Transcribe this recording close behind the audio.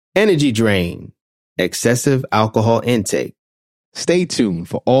energy drain, excessive alcohol intake. Stay tuned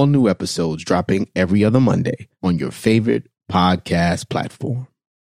for all new episodes dropping every other Monday on your favorite podcast platform.